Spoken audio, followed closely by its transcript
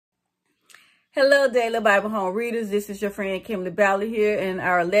Hello, Daily Bible Home Readers. This is your friend Kimberly Ballard here, and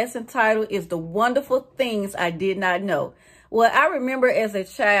our lesson title is The Wonderful Things I Did Not Know. Well, I remember as a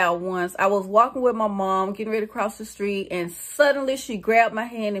child once, I was walking with my mom, getting ready to cross the street, and suddenly she grabbed my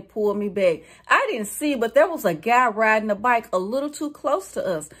hand and pulled me back. I didn't see, but there was a guy riding a bike a little too close to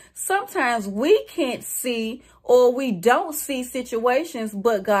us. Sometimes we can't see or we don't see situations,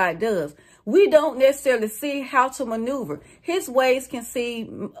 but God does. We don't necessarily see how to maneuver. His ways can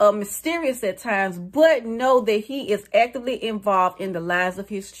seem mysterious at times, but know that he is actively involved in the lives of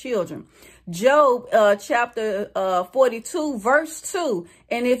his children. Job chapter 42, verse 2.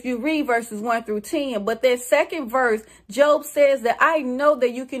 And if you read verses 1 through 10, but that second verse, Job says that I know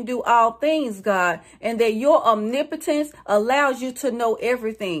that you can do all things, God, and that your omnipotence allows you to know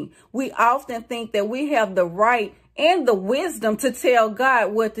everything. We often think that we have the right and the wisdom to tell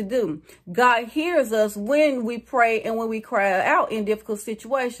God what to do. God hears us when we pray and when we cry out in difficult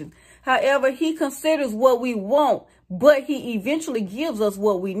situations. However, he considers what we want, but he eventually gives us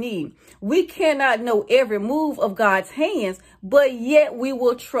what we need. We cannot know every move of God's hands, but yet we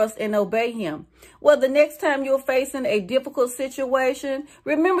will trust and obey him. Well, the next time you're facing a difficult situation,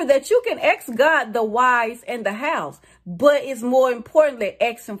 remember that you can ask God the whys and the hows, but it's more importantly,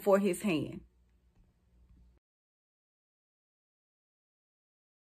 ask him for his hand.